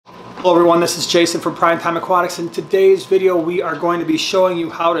Hello everyone, this is Jason from Primetime Aquatics. In today's video we are going to be showing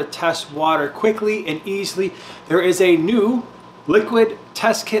you how to test water quickly and easily. There is a new liquid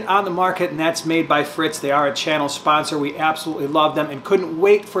test kit on the market and that's made by Fritz. They are a channel sponsor. We absolutely love them and couldn't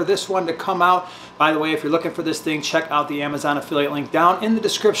wait for this one to come out. By the way, if you're looking for this thing, check out the Amazon affiliate link down in the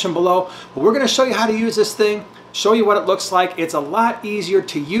description below. But we're going to show you how to use this thing, show you what it looks like. It's a lot easier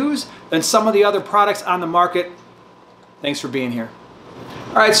to use than some of the other products on the market. Thanks for being here.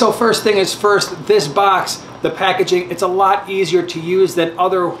 All right, so first thing is first, this box, the packaging, it's a lot easier to use than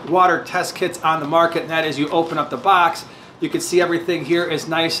other water test kits on the market, and that is you open up the box, you can see everything here is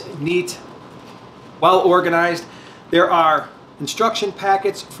nice, neat, well organized. There are instruction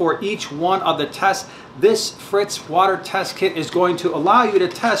packets for each one of the tests. This Fritz water test kit is going to allow you to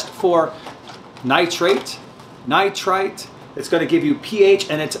test for nitrate, nitrite. It's going to give you pH,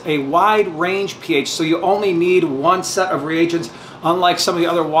 and it's a wide range pH, so you only need one set of reagents, unlike some of the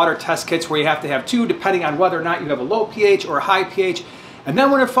other water test kits where you have to have two depending on whether or not you have a low pH or a high pH. And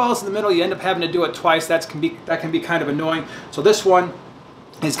then when it falls in the middle, you end up having to do it twice. That can be kind of annoying. So this one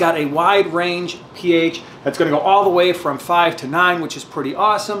has got a wide range pH that's going to go all the way from 5 to 9, which is pretty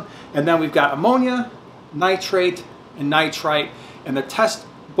awesome. And then we've got ammonia, nitrate, and nitrite. And the test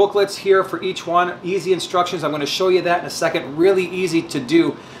booklets here for each one, easy instructions. I'm going to show you that in a second. Really easy to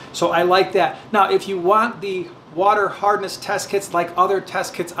do. So I like that. Now, if you want the water hardness test kits like other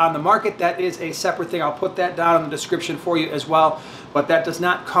test kits on the market, that is a separate thing. I'll put that down in the description for you as well. But that does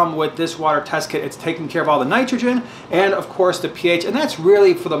not come with this water test kit. It's taking care of all the nitrogen and of course the pH. And that's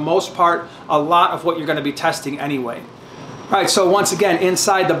really, for the most part, a lot of what you're going to be testing anyway. All right, so once again,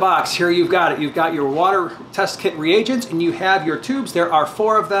 inside the box, here you've got it. You've got your water test kit reagents and you have your tubes. There are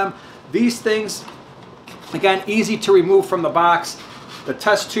 4 of them. These things, again, easy to remove from the box. The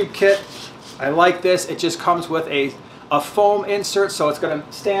test tube kit, I like this. It just comes with a foam insert, so it's going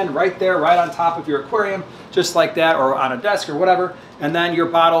to stand right there, right on top of your aquarium, just like that, or on a desk or whatever. And then your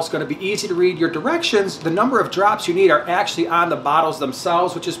bottle's going to be easy to read. Your directions, the number of drops you need are actually on the bottles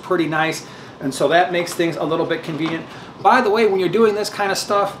themselves, which is pretty nice. And so that makes things a little bit convenient. By the way, when you're doing this kind of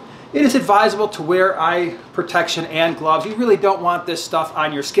stuff, it is advisable to wear eye protection and gloves. You really don't want this stuff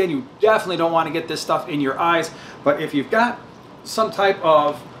on your skin. You definitely don't want to get this stuff in your eyes. But if you've got some type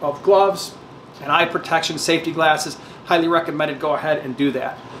of gloves and eye protection, safety glasses, highly recommended, go ahead and do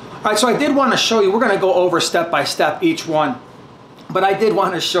that. All right, so I did want to show you, we're going to go over step by step each one, but I did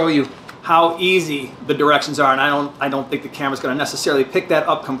want to show you how easy the directions are, and I don't think the camera's going to necessarily pick that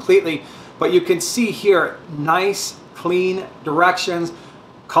up completely, but you can see here, nice, clean directions,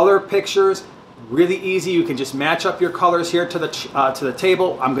 color pictures, really easy. You can just match up your colors here to the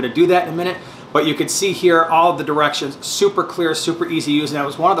table. I'm going to do that in a minute. But you can see here all of the directions, super clear, super easy to use. And that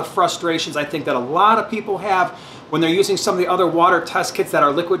was one of the frustrations I think that a lot of people have when they're using some of the other water test kits that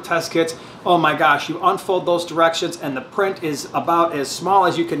are liquid test kits. Oh my gosh, you unfold those directions and the print is about as small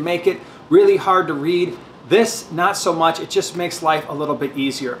as you can make it, really hard to read. This, not so much. It just makes life a little bit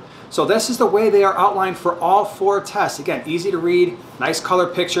easier. So this is the way they are outlined for all 4 tests. Again, easy to read, nice color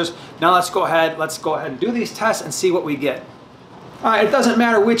pictures. Now let's go ahead and do these tests and see what we get. All right, it doesn't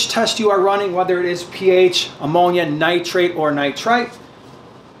matter which test you are running, whether it is pH, ammonia, nitrate, or nitrite.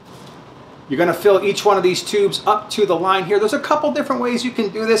 You're going to fill each one of these tubes up to the line here. There's a couple different ways you can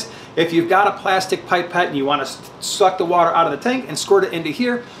do this. If you've got a plastic pipette and you want to suck the water out of the tank and squirt it into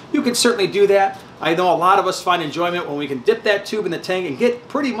here, you can certainly do that. I know a lot of us find enjoyment when we can dip that tube in the tank and get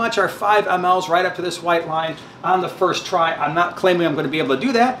pretty much our 5 mLs right up to this white line on the first try. I'm not claiming I'm going to be able to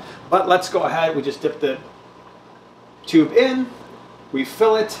do that, but let's go ahead. We just dip the tube in. We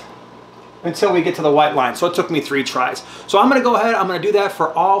fill it until we get to the white line. So it took me 3 tries. So I'm going to go ahead, I'm going to do that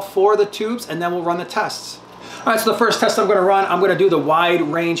for all 4 of the tubes, and then we'll run the tests. All right, so the first test I'm going to run, I'm going to do the wide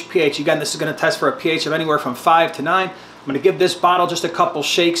range pH. Again, this is going to test for a pH of anywhere from 5 to 9. I'm going to give this bottle just a couple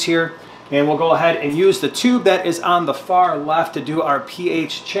shakes here, and we'll go ahead and use the tube that is on the far left to do our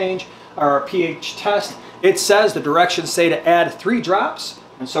pH change, or our pH test. It says, the directions say to add 3 drops,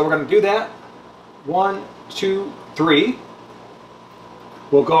 and so we're going to do that. 1, 2, 3.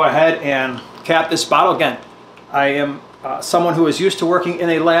 We'll go ahead and cap this bottle. Again, I am someone who is used to working in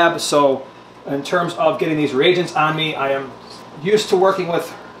a lab, so in terms of getting these reagents on me, I am used to working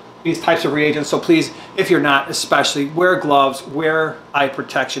with these types of reagents. So please, if you're not, especially wear gloves, wear eye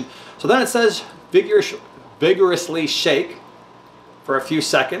protection. So then it says vigorously shake for a few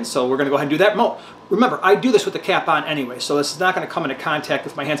seconds. So we're going to go ahead and do that. Remember, I do this with the cap on anyway, so this is not going to come into contact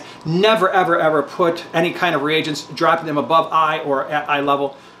with my hands. Never, ever, ever put any kind of reagents, dropping them above eye or at eye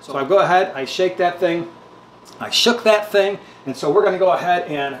level. So I go ahead, I shake that thing, I shook that thing, and so we're going to go ahead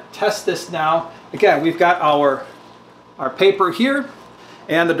and test this now. Again, we've got our paper here,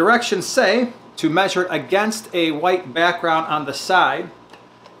 And the directions say to measure it against a white background on the side.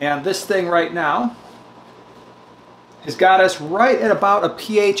 And this thing right now has got us right at about a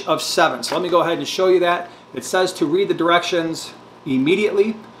pH of 7. So let me go ahead and show you that. It says to read the directions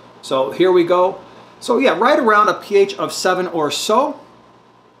immediately. So here we go. So yeah, right around a pH of 7 or so.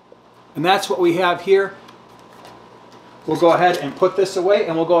 And that's what we have here. We'll go ahead and put this away,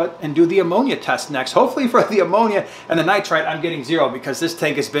 and we'll go ahead and do the ammonia test next. Hopefully for the ammonia and the nitrite, I'm getting 0 because this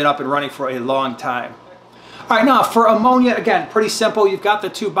tank has been up and running for a long time. All right, now for ammonia, again, pretty simple. You've got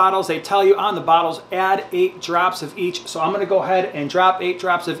the 2 bottles. They tell you on the bottles, add 8 drops of each. So I'm gonna go ahead and drop 8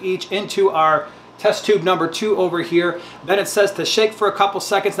 drops of each into our test tube number 2 over here. Then it says to shake for a couple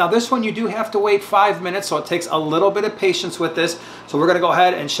seconds. Now this one you do have to wait 5 minutes, so it takes a little bit of patience with this. So we're gonna go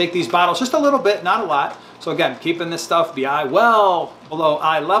ahead and shake these bottles just a little bit, not a lot. So again, keeping this stuff well below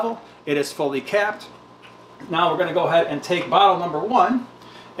eye level. It is fully capped. Now we're gonna go ahead and take bottle number 1,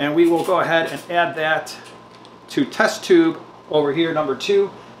 and we will go ahead and add that to test tube over here, number 2.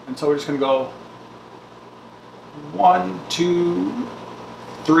 And so we're just gonna go 1, 2,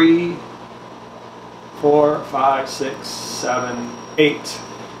 3, 4, 5, 6, 7, 8.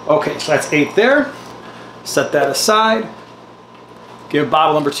 Okay, so that's 8 there. Set that aside. Give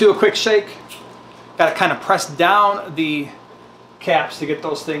bottle number 2 a quick shake. Got to kind of press down the caps to get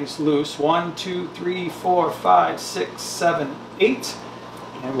those things loose. 1, 2, 3, 4, 5, 6, 7, 8.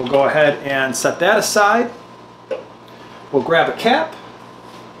 And we'll go ahead and set that aside. We'll grab a cap.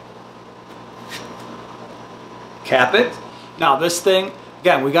 Cap it. Now this thing,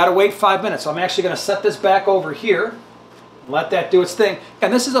 again, we got to wait 5 minutes. So I'm actually going to set this back over here. Let that do its thing.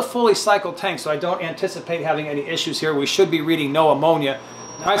 And this is a fully cycled tank, so I don't anticipate having any issues here. We should be reading no ammonia.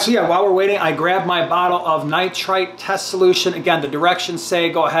 All right, so yeah, while we're waiting, I grabbed my bottle of nitrite test solution. Again, the directions say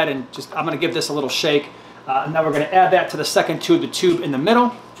go ahead and I'm going to give this a little shake. And now we're going to add that to the second tube, the tube in the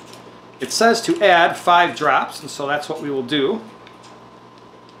middle. It says to add 5 drops, and so that's what we will do.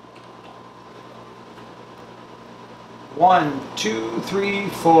 1, 2, 3,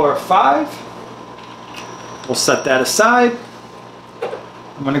 4, 5. We'll set that aside.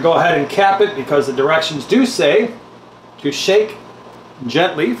 I'm going to go ahead and cap it because the directions do say to shake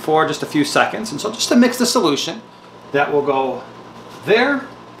gently for just a few seconds. And so just to mix the solution, that will go there.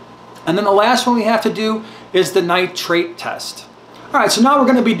 And then the last one we have to do is the nitrate test. All right, so now we're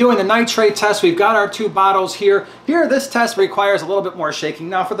going to be doing the nitrate test. We've got our 2 bottles here. Here, this test requires a little bit more shaking.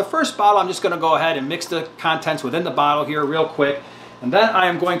 Now for the first bottle, I'm just going to go ahead and mix the contents within the bottle here real quick. And then I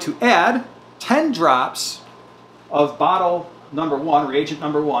am going to add 10 drops of bottle number 1, reagent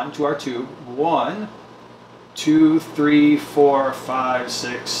number 1, to our tube. 1, 2, 3, 4, 5,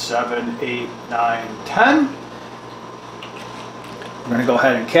 6, 7, 8, 9, 10. We're going to go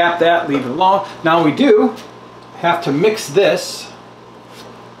ahead and cap that, leave it alone. Now we do have to mix this.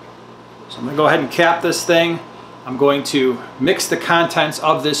 So I'm going to go ahead and cap this thing. I'm going to mix the contents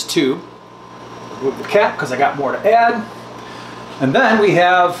of this tube. Remove the cap because I got more to add. And then we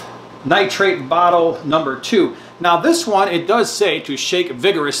have nitrate bottle number 2. Now this one, it does say to shake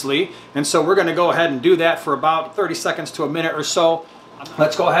vigorously, and so we're going to go ahead and do that for about 30 seconds to a minute or so.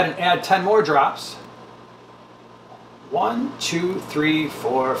 Let's go ahead and add 10 more drops. 1, 2, 3,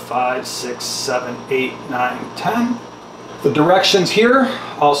 4, 5, 6, 7, 8, 9, 10. The directions here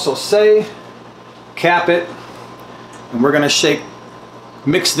also say cap it, and we're going to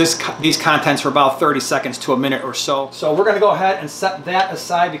mix these contents for about 30 seconds to a minute or so. So we're going to go ahead and set that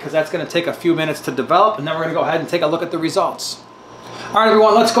aside because that's going to take a few minutes to develop, and then we're going to go ahead and take a look at the results. All right,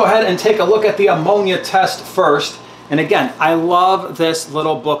 everyone, let's go ahead and take a look at the ammonia test first. And again, I love this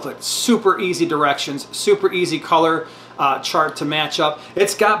little booklet. Super easy directions, super easy color chart to match up.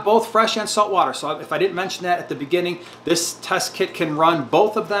 It's got both fresh and salt water. So if I didn't mention that at the beginning, this test kit can run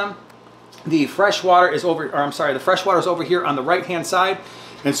both of them. The fresh water is over here on the right-hand side.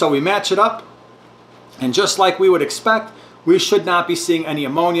 And so we match it up. And just like we would expect, we should not be seeing any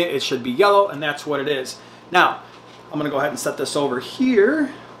ammonia. It should be yellow, and that's what it is. Now, I'm going to go ahead and set this over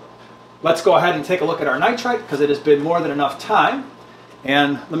here. Let's go ahead and take a look at our nitrite because it has been more than enough time.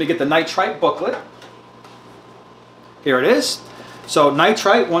 And let me get the nitrite booklet. Here it is. So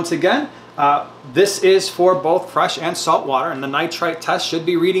nitrite, once again, this is for both fresh and salt water, and the nitrite test should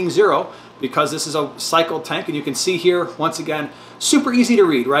be reading 0 because this is a cycled tank. And you can see here, once again, super easy to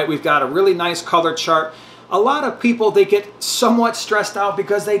read, right? We've got a really nice color chart. A lot of people, they get somewhat stressed out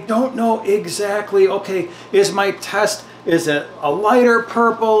because they don't know exactly, okay, is my test, is it a lighter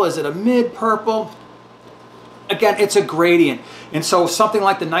purple? Is it a mid purple? Again, it's a gradient. And so something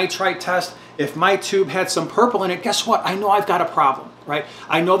like the nitrite test, if my tube had some purple in it, guess what? I know I've got a problem. right?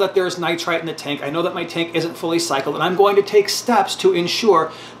 I know that there's nitrite in the tank. I know that my tank isn't fully cycled, and I'm going to take steps to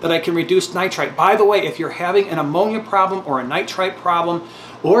ensure that I can reduce nitrite. By the way, if you're having an ammonia problem or a nitrite problem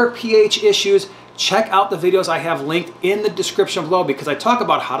or pH issues, check out the videos I have linked in the description below, because I talk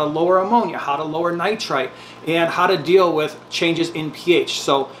about how to lower ammonia, how to lower nitrite, and how to deal with changes in pH.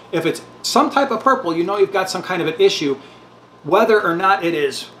 So if it's some type of purple, you know you've got some kind of an issue, whether or not it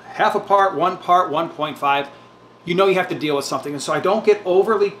is half a part, 1.5, you know you have to deal with something. And so I don't get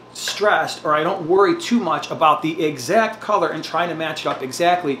overly stressed, or I don't worry too much about the exact color and trying to match it up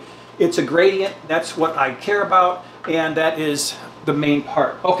exactly. It's a gradient, that's what I care about, and that is the main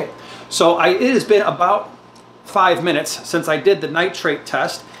part. Okay, so it has been about 5 minutes since I did the nitrate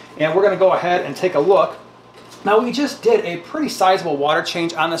test, and we're gonna go ahead and take a look. Now, we just did a pretty sizable water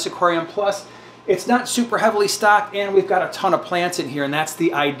change on this aquarium, plus it's not super heavily stocked, and we've got a ton of plants in here, and that's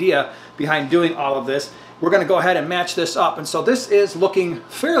the idea behind doing all of this. We're going to go ahead and match this up, and so this is looking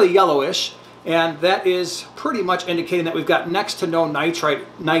fairly yellowish, and that is pretty much indicating that we've got next to no nitrate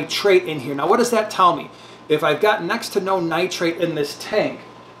in here. Now, what does that tell me? If I've got next to no nitrate in this tank,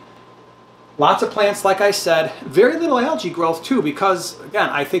 lots of plants, like I said, very little algae growth too, because again,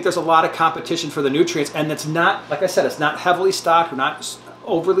 I think there's a lot of competition for the nutrients, and it's not, like I said, it's not heavily stocked. We're not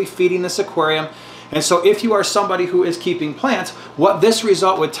overly feeding this aquarium. And so if you are somebody who is keeping plants, what this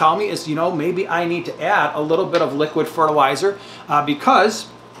result would tell me is, you know, maybe I need to add a little bit of liquid fertilizer, because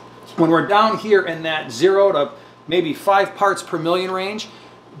when we're down here in that 0 to maybe 5 parts per million range,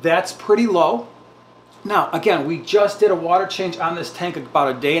 that's pretty low. Now, again, we just did a water change on this tank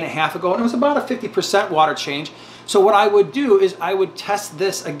about a day and a half ago, and it was about a 50% water change. So what I would do is I would test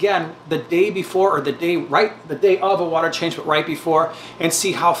this again the day before, or the day of a water change, but right before, and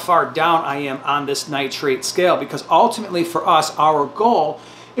see how far down I am on this nitrate scale. Because ultimately for us, our goal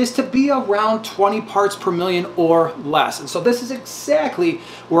is to be around 20 parts per million or less. And so this is exactly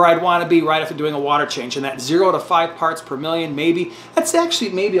where I'd want to be right after doing a water change, in that 0 to 5 parts per million. Maybe that's actually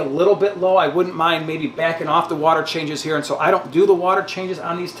maybe a little bit low. I wouldn't mind maybe backing off the water changes here. And so I don't do the water changes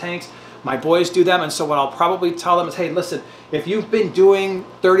on these tanks. My boys do them, and so what I'll probably tell them is, hey, listen, if you've been doing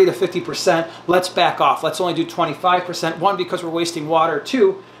 30 to 50%, let's back off. Let's only do 25%. One, because we're wasting water.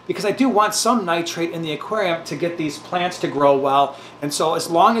 Two, because I do want some nitrate in the aquarium to get these plants to grow well. And so as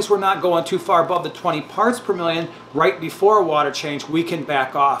long as we're not going too far above the 20 parts per million right before a water change, we can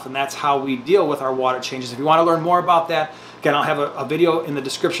back off. And that's how we deal with our water changes. If you want to learn more about that, again, I'll have a video in the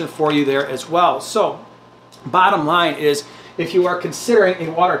description for you there as well. So bottom line is, if you are considering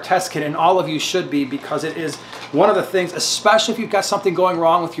a water test kit, and all of you should be, because it is one of the things, especially if you've got something going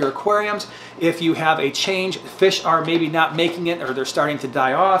wrong with your aquariums, if you have a change, fish are maybe not making it, or they're starting to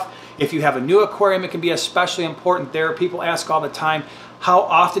die off. If you have a new aquarium, it can be especially important there. People ask all the time, how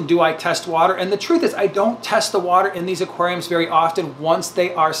often do I test water? And the truth is, I don't test the water in these aquariums very often once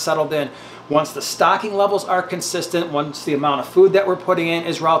they are settled in. Once the stocking levels are consistent, once the amount of food that we're putting in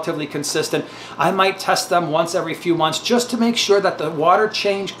is relatively consistent, I might test them once every few months just to make sure that the water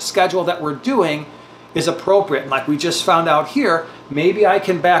change schedule that we're doing is appropriate. And like we just found out here, maybe I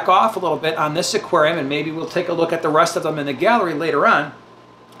can back off a little bit on this aquarium, and maybe we'll take a look at the rest of them in the gallery later on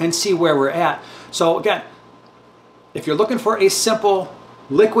and see where we're at. So again, if you're looking for a simple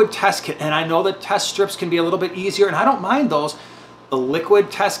liquid test kit, and I know that test strips can be a little bit easier, and I don't mind those, the liquid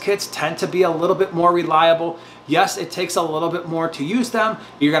test kits tend to be a little bit more reliable. Yes, it takes a little bit more to use them.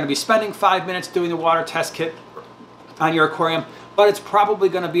 You're going to be spending 5 minutes doing the water test kit on your aquarium, but it's probably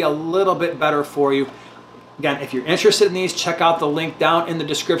going to be a little bit better for you. Again, if you're interested in these, check out the link down in the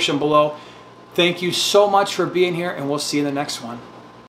description below. Thank you so much for being here, and we'll see you in the next one.